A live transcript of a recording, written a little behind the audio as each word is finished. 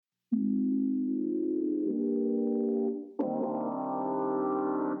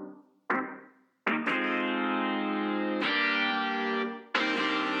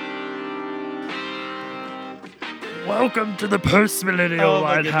Welcome to the post-millennial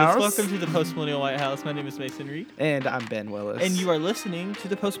White House. Welcome to the Post-Millennial White House. My name is Mason Reed. And I'm Ben Willis. And you are listening to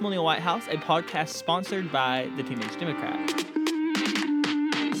the Post-Millennial White House, a podcast sponsored by the Teenage Democrat.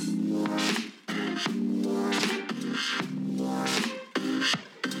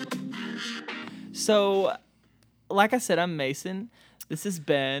 So, like I said, I'm Mason. This is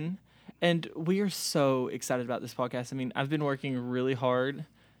Ben. And we are so excited about this podcast. I mean, I've been working really hard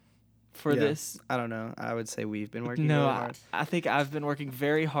for this. I don't know. I would say we've been working really hard. I think I've been working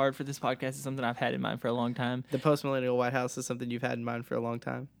very hard for this podcast. It's something I've had in mind for a long time. The Post-Millennial White House is something you've had in mind for a long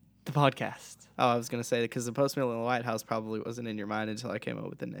time? The podcast. Oh, I was going to say, because the Post-Millennial White House probably wasn't in your mind until I came up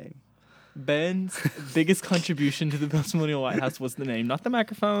with the name. Ben's biggest contribution to the Post-Millennial White House was the name. Not the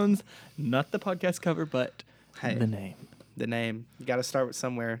microphones, not the podcast cover, but the name. The name. You got to start with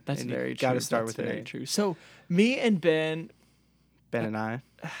somewhere. That's very true. Got to start with the the name. name. True. So, me and Ben and I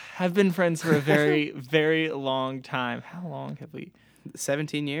have been friends for a very, very long time. How long have we?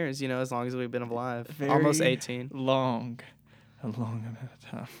 17 years, as long as we've been alive. Very Almost 18. A long amount of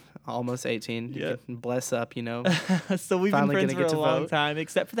time. Almost 18. Yep. You can bless up, So we've Finally been friends gonna for get a to long vote. time,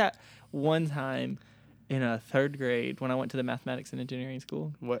 except for that one time in third grade when I went to the mathematics and engineering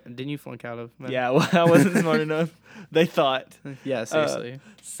school. What didn't you flunk out of? Yeah, well, I wasn't smart enough. They thought. Yeah, seriously.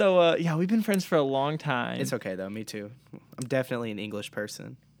 So we've been friends for a long time. It's okay, though. Me too. I'm definitely an English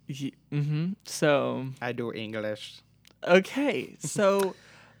person. So. I do English. Okay, so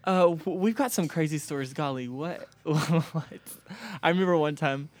we've got some crazy stories. Golly, what? I remember one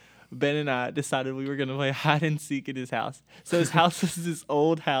time Ben and I decided we were going to play hide and seek at his house. So his house was this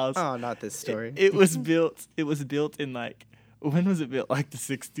old house. Oh, not this story. It was built in when was it built? Like the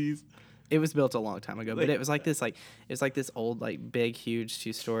 60s? It was built a long time ago, but it was like this old, big, huge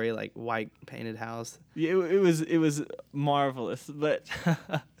 2-story, white painted house. Yeah, it was marvelous. But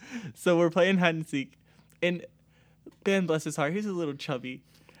so we're playing hide and seek, and Ben, bless his heart, he's a little chubby,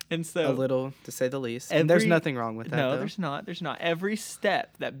 and so A little, to say the least. And there's nothing wrong with that. No, though. there's not. Every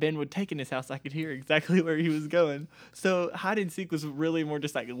step that Ben would take in his house, I could hear exactly where he was going. So hide and seek was really more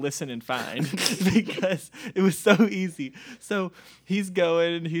just like listen and find because it was so easy. So he's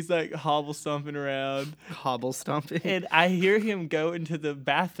going and he's like hobble stomping around. Hobble stomping. And I hear him go into the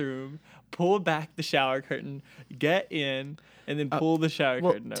bathroom, pull back the shower curtain, get in, and then pull the shower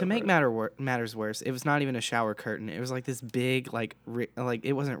curtain over. To make matters worse, it was not even a shower curtain. It was like this big,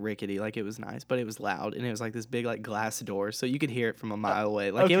 it wasn't rickety, it was nice, but it was loud, and it was like this big, glass door, so you could hear it from a mile away.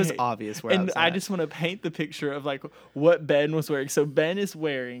 It was obvious where I was at. I just want to paint the picture of, what Ben was wearing. So Ben is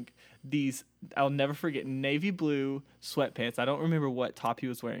wearing these, I'll never forget, navy blue sweatpants. I don't remember what top he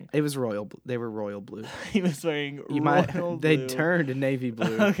was wearing. It was royal. They were royal blue. He was wearing royal blue. They turned navy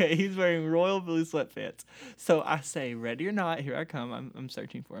blue. Okay, he's wearing royal blue sweatpants. So I say, ready or not, here I come. I'm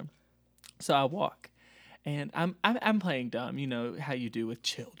searching for him. So I walk, and I'm playing dumb. You know how you do with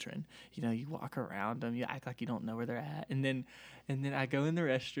children. You walk around them, you act like you don't know where they're at, and then I go in the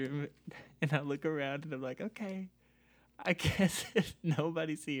restroom, and I look around, and I'm like, okay, I guess if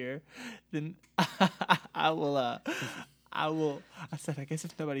nobody's here, then I said, I guess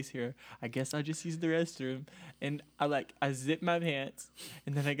if nobody's here, I guess I'll just use the restroom. And I zip my pants,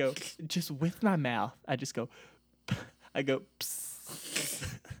 and then I go, just with my mouth, I go,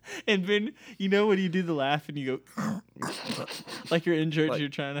 psst. And then, when you do the laugh and you go, like you're in church, you're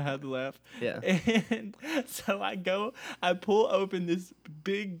trying to have the laugh. Yeah. And so I pull open this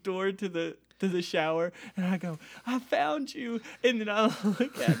big door to the shower, and I go, I found you. And then I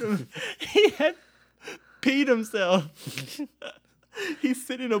look at him. He had peed himself. He's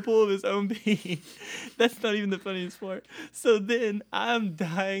sitting in a pool of his own pee. That's not even the funniest part. So then I'm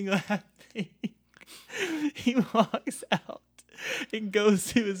dying laughing. He walks out and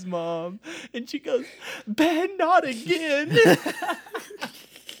goes to his mom, and she goes, Ben, not again.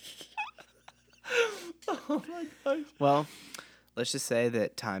 Oh my gosh. Well, let's just say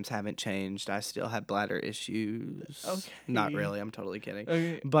that times haven't changed. I still have bladder issues. Okay. Not really. I'm totally kidding.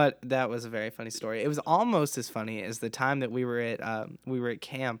 Okay. But that was a very funny story. It was almost as funny as the time that we were at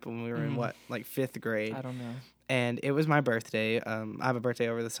camp when we were in 5th grade. I don't know. And it was my birthday. I have a birthday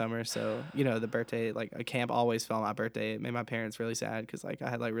over the summer, so the birthday, a camp always fell on my birthday. It made my parents really sad because I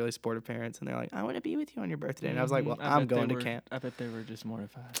had really supportive parents, and they're like, "I want to be with you on your birthday," and I was like, "Well, I'm going to camp." I bet they were just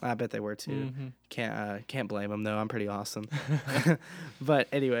mortified. I bet they were too. Mm-hmm. Can't blame them though. I'm pretty awesome. But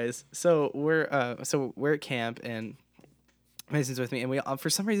anyways, so we're at camp, and Mason's with me, and we for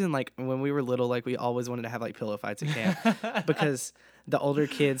some reason when we were little, we always wanted to have pillow fights at camp because the older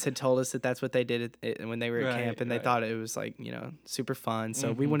kids had told us that that's what they did when they were at camp, and they thought it was super fun.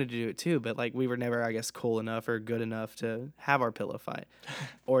 So we wanted to do it too, but we were never, I guess, cool enough or good enough to have our pillow fight,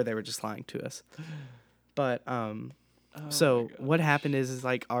 or they were just lying to us. But So what happened is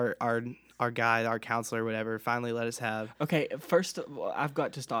like our guy, our counselor, whatever, finally let us have Okay, first of all, I've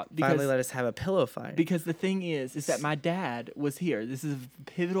got to stop finally let us have a pillow fight. because the thing is that my dad was here. This is a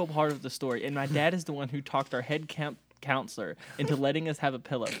pivotal part of the story, and my dad is the one who talked our head counselor into letting us have a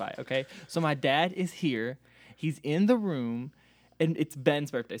pillow fight. Okay, so my dad is here. He's in the room, and it's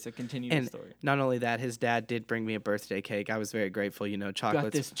Ben's birthday. So continue the And story. not only that, his dad did bring me a birthday cake. I was very grateful. You know, Got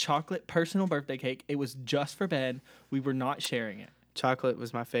chocolates. this chocolate personal birthday cake. It was just for Ben. We were not sharing it. Chocolate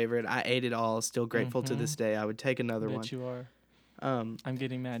was my favorite. I ate it all. Still grateful to this day. I would take another one. Bet you are. Um, I'm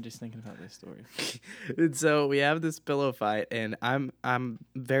getting mad just thinking about this story. and so we have this pillow fight, and I'm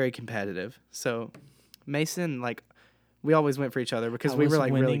very competitive. So Mason, like, we always went for each other because we were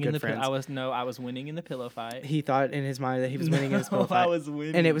like really good friends. I was winning in the pillow fight. He thought in his mind that he was winning in his pillow No, fight. I was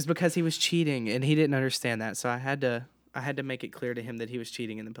winning. And it was because he was cheating, and he didn't understand that. So I had to make it clear to him that he was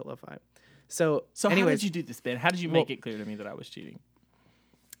cheating in the pillow fight. So anyways, how did you do this, Ben? How did you make it clear to me that I was cheating?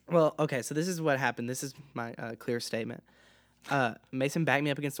 well, okay, so this is what happened. This is my clear statement. Mason backed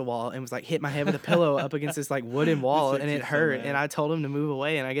me up against the wall and was like, hit my head with a pillow up against this like wooden wall, and it so hurt. mad. And I told him to move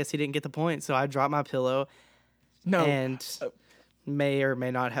away, and I guess he didn't get the point. So I dropped my pillow No, and may or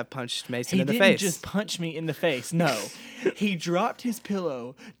may not have punched Mason he in the didn't face. just punch me in the face. No, he dropped his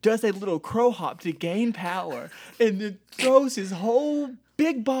pillow, does a little crow hop to gain power, and then throws his whole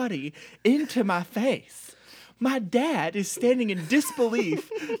big body into my face. My dad is standing in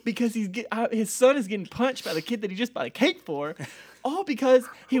disbelief because his son is getting punched by the kid that he just bought a cake for, all because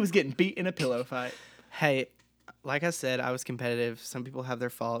he was getting beat in a pillow fight. Hey, like I said, I was competitive. Some people have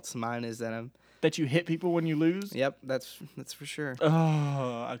their faults. Mine is that I'm. That you hit people when you lose. Yep, that's for sure. Oh,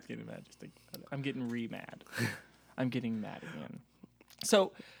 I'm getting mad just thinking about it. I'm getting mad. I'm getting mad again.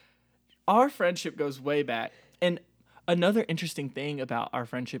 So, our friendship goes way back, and another interesting thing about our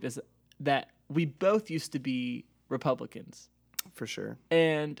friendship is that we both used to be Republicans. For sure.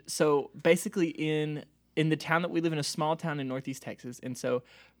 And so basically in the town that we live in, a small town in Northeast Texas, and so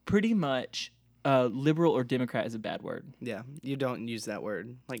pretty much liberal or Democrat is a bad word. Yeah, you don't use that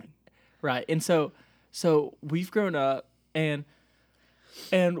word. Like, Right. And so we've grown up, and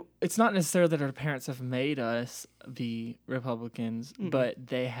it's not necessarily that our parents have made us be Republicans, but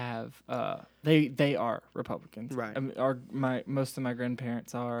they have they are Republicans. Right. I mean, most of my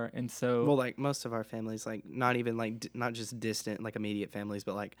grandparents are, and so well, like most of our families, like not even like not just distant, like immediate families,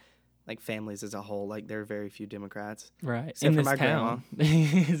 but like families as a whole. Like there are very few Democrats. right Except in for this my town.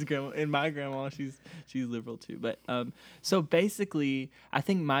 His grandma and my grandma, she's liberal too. But so basically, I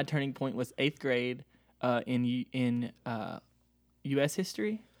think my turning point was 8th grade in U.S.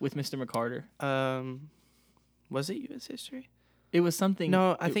 history with Mr. McCarter. Was it U.S. history? It was something.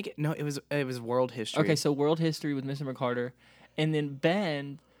 No, I think it was world history. Okay, so world history with Mr. McCarter, and then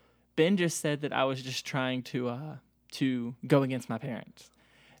Ben just said that I was just trying to go against my parents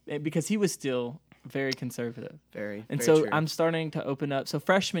because he was still very conservative. very. And very so true. I'm starting to open up. So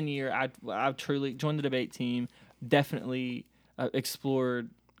freshman year, I truly joined the debate team. Definitely explored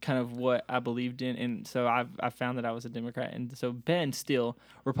kind of what I believed in, and so I found that I was a Democrat. And so Ben still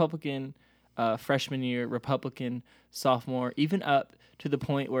Republican, freshman year, Republican sophomore, even up to the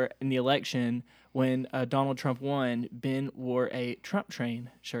point where in the election when Donald Trump won, Ben wore a Trump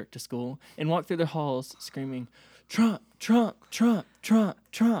train shirt to school and walked through the halls screaming, "Trump, Trump, Trump, Trump,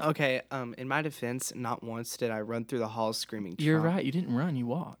 Trump." Okay. In my defense, not once did I run through the halls screaming. You're Trump. right. You didn't run. You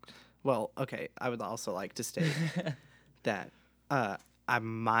walked. Well, okay. I would also like to state that I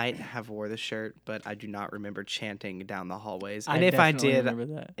might have wore the shirt, but I do not remember chanting down the hallways. And if I definitely did,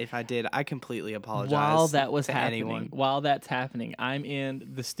 remember that. if I did, I completely apologize. While that was to happening, anyone. while that's happening, I'm in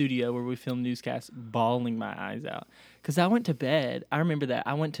the studio where we film newscasts, bawling my eyes out because I went to bed. I remember that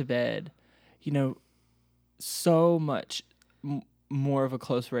I went to bed, so much more of a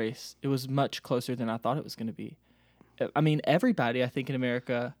close race. It was much closer than I thought it was going to be. I mean, everybody I think in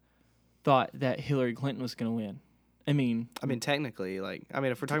America thought that Hillary Clinton was going to win. I mean, technically, if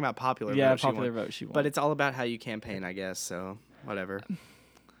we're talking about popular yeah, vote, she popular won. vote, she won. But it's all about how you campaign, I guess. So whatever.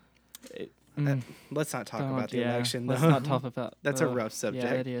 Let's not talk about the election. Let's though. not talk about. That's a rough subject.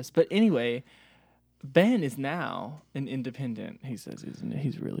 Yeah, it is. But anyway, Ben is now an independent. He says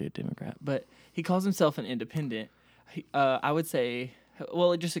he's really a Democrat, but he calls himself an independent. I would say.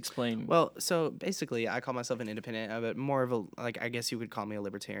 Well, just explain. Well, so basically, I call myself an independent, but more of a I guess you would call me a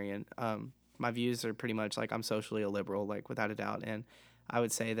libertarian. My views are pretty much like I'm socially a liberal, like without a doubt, and I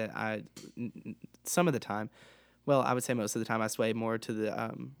would say that some of the time, well, I would say most of the time, I sway more to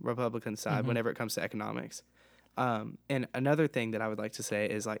the Republican side whenever it comes to economics. And another thing that I would like to say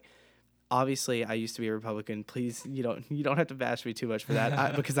is obviously I used to be a Republican. Please, you don't have to bash me too much for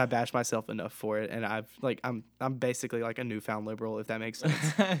that because I bash myself enough for it, and I'm basically like a newfound liberal, if that makes sense.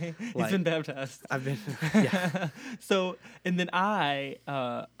 He's been baptized. I've been, yeah. So, and then I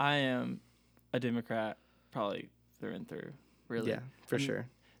am a Democrat, probably through and through, really. Yeah, for sure.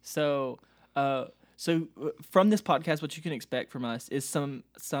 So, from this podcast, what you can expect from us is some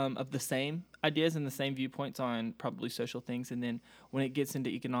of the same ideas and the same viewpoints on probably social things. And then when it gets into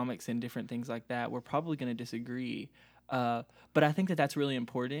economics and different things like that, we're probably going to disagree. But I think that that's really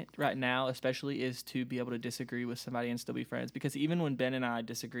important right now, especially, is to be able to disagree with somebody and still be friends. Because even when Ben and I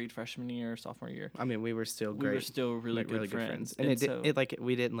disagreed freshman year, sophomore year, I mean, we were still great. We were still really good friends. And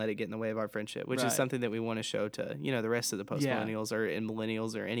we didn't let it get in the way of our friendship, which is something that we want to show to, the rest of the post-millennials or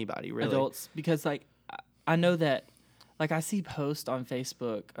millennials or anybody, really. Adults, because, like, I know that, like, I see posts on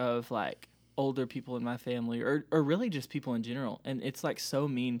Facebook of, like, older people in my family or really just people in general, and it's like so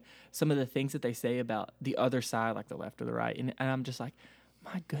mean, some of the things that they say about the other side, like the left or the right, and I'm just like,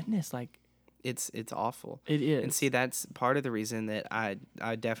 my goodness, like it's awful. It is. And see, that's part of the reason that I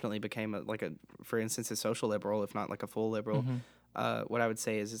definitely became for instance, a social liberal, if not like a full liberal. What I would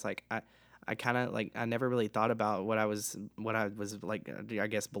say is like I kind of like, I never really thought about what I was like, I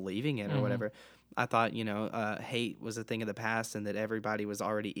guess, believing in or whatever. I thought, hate was a thing of the past and that everybody was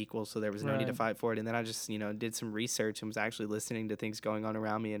already equal, so there was no need to fight for it. And then I just, did some research and was actually listening to things going on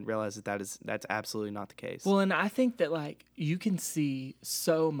around me and realized that's absolutely not the case. Well, and I think that, like, you can see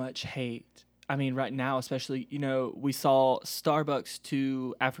so much hate. I mean, right now, especially, we saw Starbucks,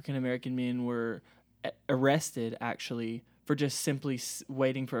 2 African-American men were arrested, actually, for just simply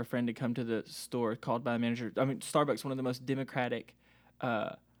waiting for a friend to come to the store, called by a manager. I mean, Starbucks, one of the most democratic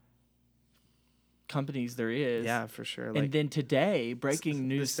companies there is. Yeah, for sure. And then today, breaking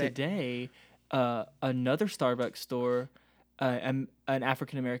news today, another Starbucks store, an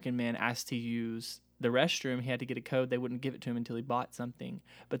African-American man asked to use the restroom. He had to get a code. They wouldn't give it to him until he bought something.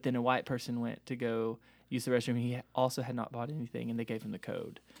 But then a white person went to go use the restroom. He also had not bought anything, and they gave him the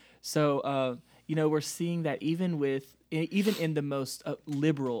code. So, we're seeing that even in the most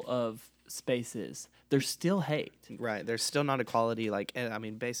liberal of spaces, there's still hate. Right. There's still not equality,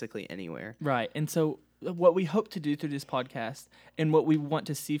 basically anywhere. Right. And so what we hope to do through this podcast and what we want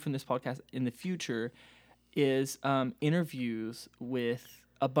to see from this podcast in the future is interviews with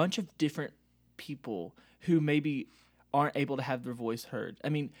a bunch of different people who maybe aren't able to have their voice heard. I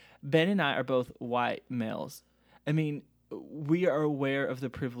mean, Ben and I are both white males. I mean, we are aware of the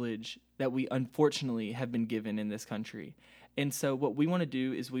privilege that we unfortunately have been given in this country. And so what we want to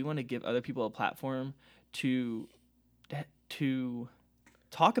do is we want to give other people a platform to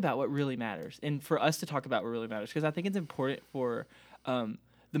talk about what really matters, and for us to talk about what really matters, because I think it's important for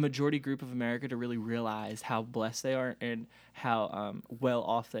the majority group of America to really realize how blessed they are and how well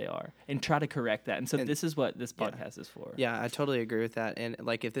off they are, and try to correct that. And so this is what this podcast is for. Yeah, I totally agree with that. And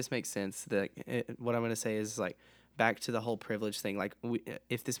like, if this makes sense, what I'm going to say is like, back to the whole privilege thing, like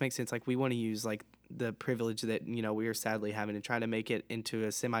if this makes sense, like we want to use like the privilege that we are sadly having and try to make it into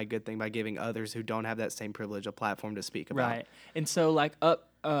a semi-good thing by giving others who don't have that same privilege a platform to speak about. Right. And so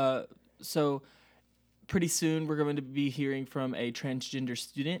so pretty soon we're going to be hearing from a transgender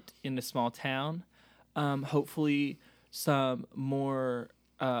student in a small town. Hopefully some more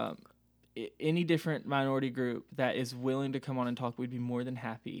any different minority group that is willing to come on and talk, we'd be more than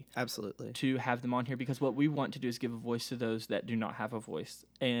happy. Absolutely. To have them on here, because what we want to do is give a voice to those that do not have a voice.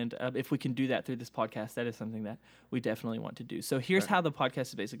 And if we can do that through this podcast, that is something that we definitely want to do. So here's how the podcast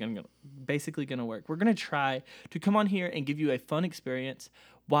is basically going to work. We're going to try to come on here and give you a fun experience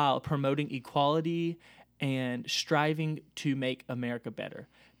while promoting equality and striving to make America better.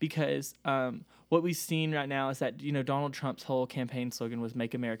 Because what we've seen right now is that, Donald Trump's whole campaign slogan was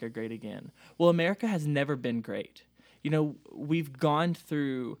 "Make America Great Again." Well, America has never been great. We've gone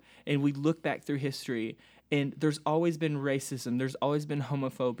through and we look back through history, and there's always been racism. There's always been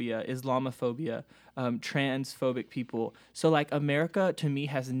homophobia, Islamophobia, transphobic people. So, like, America, to me,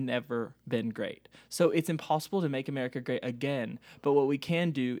 has never been great. So it's impossible to make America great again. But what we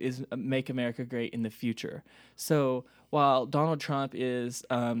can do is make America great in the future. So while Donald Trump is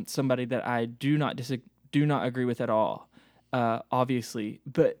somebody that I do not agree with at all, obviously,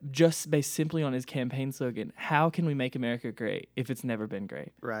 but just based simply on his campaign slogan, how can we make America great if it's never been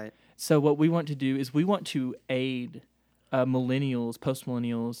great? Right. So what we want to do is we want to aid millennials,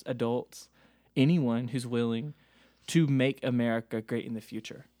 post-millennials, adults, anyone who's willing to make America great in the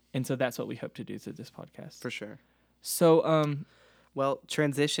future. And so that's what we hope to do through this podcast. For sure. So, well,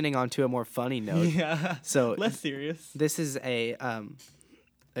 transitioning onto a more funny note. Yeah. So less serious. This is a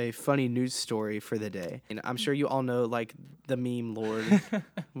a funny news story for the day. And I'm sure you all know, like, the meme lord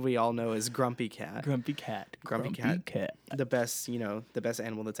we all know as Grumpy Cat. Grumpy cat. Grumpy Cat. The best, the best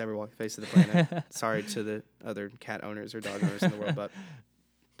animal that's ever walked the face of the planet. Sorry to the other cat owners or dog owners in the world, but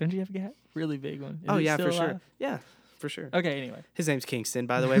Don't you have a cat? Really big one. Is oh it yeah, still for sure. alive? Yeah, for sure. Okay, anyway. His name's Kingston,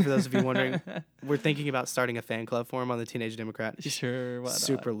 by the way, for those of you wondering. We're thinking about starting a fan club for him on the Teenage Democrat. Sure, why not?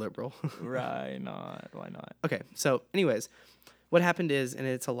 Super liberal. Why not? Why not? Okay, so anyways, what happened is, and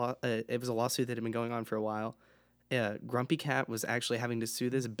it's it was a lawsuit that had been going on for a while. Grumpy Cat was actually having to sue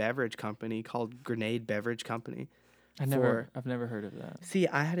this beverage company called Grenade Beverage Company. I've never heard of that. See,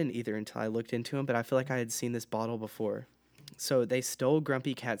 I hadn't either until I looked into them, but I feel like I had seen this bottle before. So they stole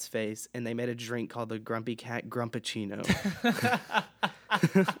Grumpy Cat's face and they made a drink called the Grumpy Cat Grumpachino.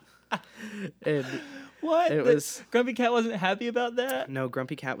 And What? it was Grumpy Cat wasn't happy about that? no,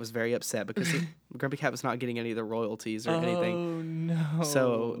 Grumpy Cat was very upset because Grumpy Cat was not getting any of the royalties or anything. Oh no.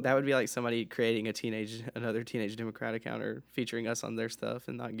 So that would be like somebody creating another Teenage Democrat account or featuring us on their stuff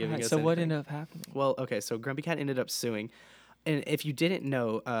and not giving Alright, us so what anything. ended up happening? Well, okay, so Grumpy Cat ended up suing. And if you didn't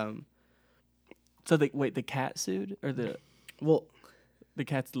know, So the cat sued or the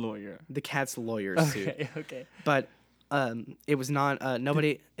cat's lawyer? the cat's lawyer sued. Okay, okay. But it was not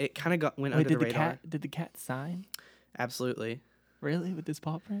nobody. It kind of went Wait, under did the the radar. did the cat sign? Absolutely, Really, with this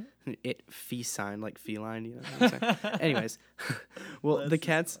paw print? it fee sign like feline. You know what I'm saying? Anyways, well, the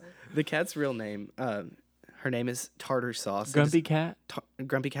cat's real name. Her name is Tartar Sauce. Grumpy Cat?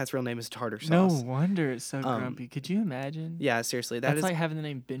 Grumpy Cat's real name is Tartar No Sauce. wonder it's so grumpy. Could you imagine? Yeah, seriously, That's is like having the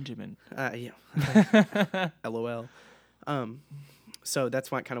name Benjamin. yeah. LOL. So that's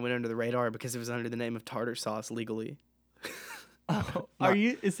why it kind of went under the radar because it was under the name of Tartar Sauce legally. Oh, are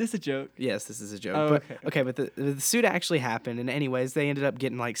you? Is this a joke? Yes, this is a joke. Oh, but, okay. but the suit actually happened, and anyways, they ended up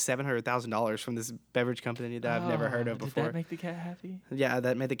getting like $700,000 from this beverage company that I've never heard of Did before. that make the cat happy? Yeah,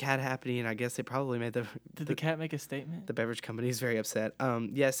 that made the cat happy, and I guess it probably made Did the cat make a statement? the beverage companies very upset.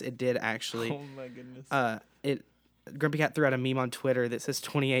 Yes, it did actually. Oh my goodness. Grumpy Cat threw out a meme on Twitter that says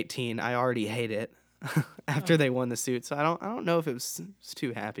 2018. I already hate it. After they won the suit, so I don't know if it was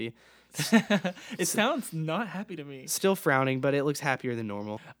too happy. It sounds not happy to me. Still frowning, but it looks happier than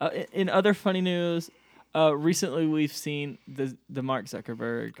normal. In other funny news, recently we've seen the Mark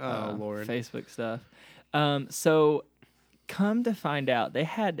Zuckerberg Lord. Facebook stuff. So come to find out, they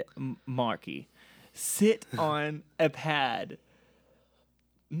had Marky sit on a pad.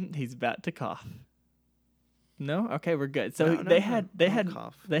 He's about to cough. No? Okay, we're good. So No, they I'll had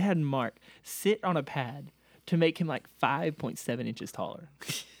cough. Mark sit on a pad to make him like 5.7 inches taller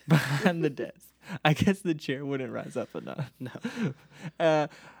behind the desk. I guess the chair wouldn't rise up enough. No.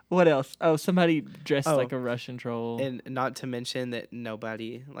 What else? Oh, somebody dressed Oh, like a Russian troll. And not to mention that none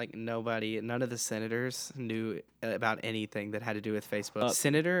of the senators knew about anything that had to do with Facebook.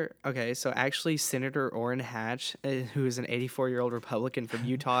 So actually Senator Orrin Hatch, who is an 84-year-old Republican from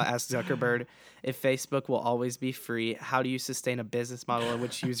Utah, asked Zuckerberg if Facebook will always be free, how do you sustain a business model in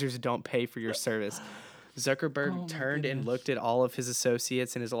which users don't pay for your service? Zuckerberg Oh my turned and goodness. looked at all of his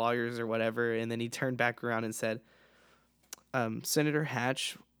associates and his lawyers or whatever, and then he turned back around and said, Senator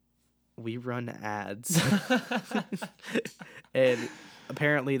Hatch, we run ads. And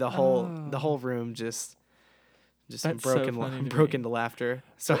apparently the whole room just That's so broke funny to broke me. into laughter.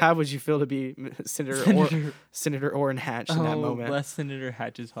 So how would you feel to be Senator Orrin Hatch in that moment? Bless Senator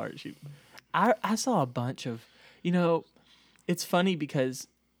Hatch's heart. I saw a bunch of, it's funny because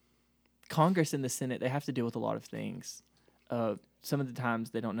Congress and the Senate, they have to deal with a lot of things. Some of the times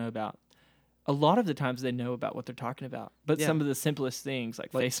they don't know about. A lot of the times they know about what they're talking about. But Yeah. some of the simplest things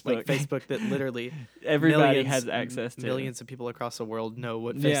like Facebook. Like Facebook that literally Everybody has access to. Millions of people across the world know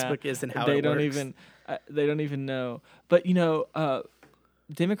what Yeah, Facebook is and how they it don't works. they don't even know. But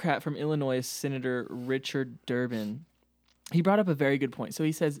Democrat from Illinois, Senator Richard Durbin, he brought up a very good point. So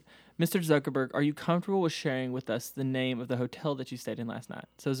he says, Mr. Zuckerberg, are you comfortable with sharing with us the name of the hotel that you stayed in last night?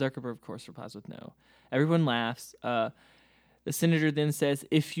 So Zuckerberg, of course, replies with no. Everyone laughs. The senator then says,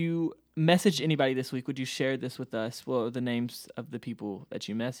 if you messaged anybody this week, would you share this with us? Well, the names of the people that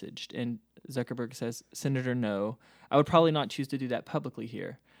you messaged. And Zuckerberg says, Senator, no. I would probably not choose to do that publicly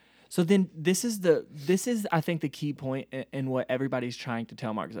here. So then this is I think the key point in what everybody's trying to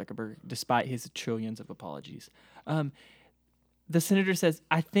tell Mark Zuckerberg, despite his trillions of apologies. The senator says,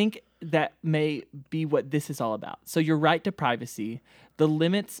 I think that may be what this is all about. So your right to privacy, the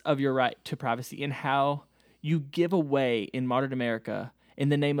limits of your right to privacy, and how you give away in modern America in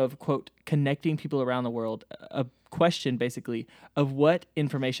the name of, quote, connecting people around the world, a question basically of what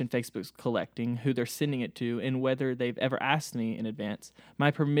information Facebook's collecting, who they're sending it to, and whether they've ever asked me in advance my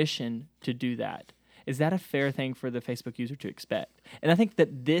permission to do that. Is that a fair thing for the Facebook user to expect? And I think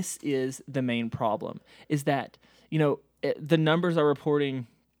that this is the main problem, is that, the numbers are reporting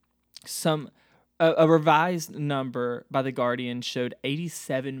a revised number by The Guardian showed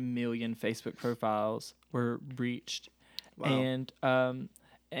 87 million Facebook profiles were breached. Wow.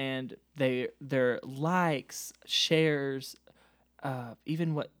 And their likes, shares,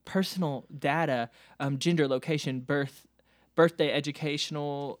 even what personal data, gender, location, birthday,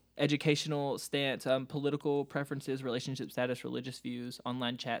 educational stance, political preferences, relationship status, religious views,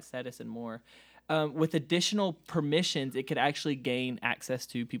 online chat status, and more. With additional permissions, it could actually gain access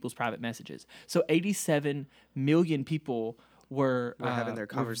to people's private messages. So 87 million people were having their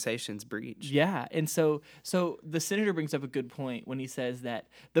conversations breached. Yeah, and so the senator brings up a good point when he says that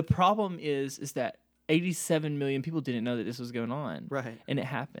the problem is that 87 million people didn't know that this was going on, Right. and it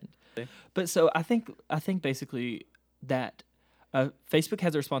happened. Okay. But so I think basically that Facebook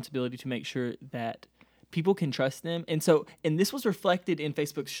has a responsibility to make sure that people can trust them, and this was reflected in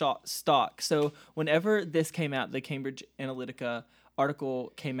Facebook's stock. So whenever this came out, the Cambridge Analytica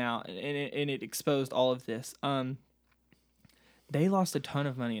article came out, and it exposed all of this. They lost a ton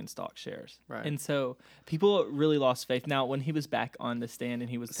of money in stock shares. Right. And so people really lost faith. Now, when he was back on the stand and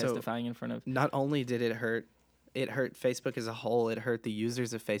he was So- testifying in front of... Not only did it hurt Facebook as a whole, it hurt the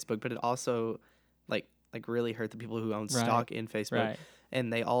users of Facebook, but it also like really hurt the people who own stock in Facebook. Right.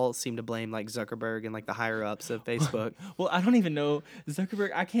 And they all seem to blame like Zuckerberg and like the higher ups of Facebook. Well, I don't even know. Zuckerberg,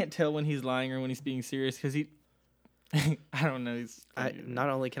 I can't tell when he's lying or when he's being serious because he... I don't know. Not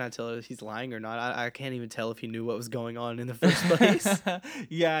only can I tell if he's lying or not, I can't even tell if he knew what was going on in the first place.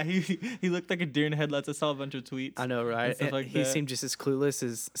 Yeah, he looked like a deer in headlights. I saw a bunch of tweets. I know, right? Stuff like He that. seemed just as clueless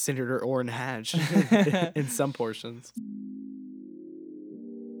as Senator Orrin Hatch in some portions.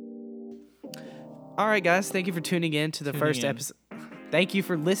 All right, guys. Thank you for tuning in to the first episode. Thank you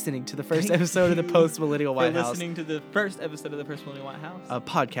for listening to the first episode of the Post Millennial White House. For listening to the first episode of the Post Millennial White House. A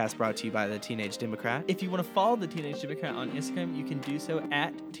podcast brought to you by the Teenage Democrat. If you want to follow the Teenage Democrat on Instagram, you can do so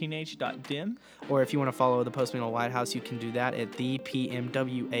at teenage.dem. Or if you want to follow the Post Millennial White House, you can do that at the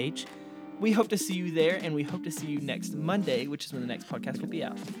PMWH. We hope to see you there, and we hope to see you next Monday, which is when the next podcast will be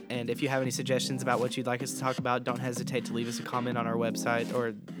out. And if you have any suggestions about what you'd like us to talk about, don't hesitate to leave us a comment on our website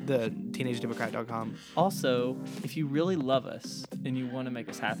or the teenagedemocrat.com. Also, if you really love us and you want to make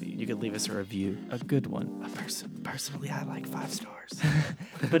us happy, You could leave us a review. a good one. Personally, I like 5 stars.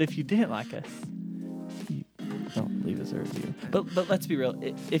 But if you didn't like us, you don't leave us a review. But let's be real.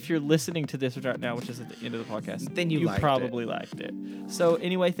 If you're listening to this right now, which is at the end of the podcast, Then you liked it. probably liked it. So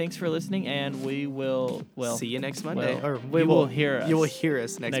anyway, thanks for listening, and we will See you next Monday. you will hear us. You will hear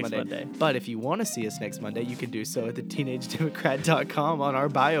us next next Monday. But if you want to see us next Monday, you can do so at the teenagedemocrat.com on our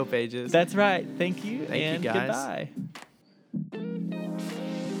bio pages. That's right. Thank you, Thank you, and guys. goodbye.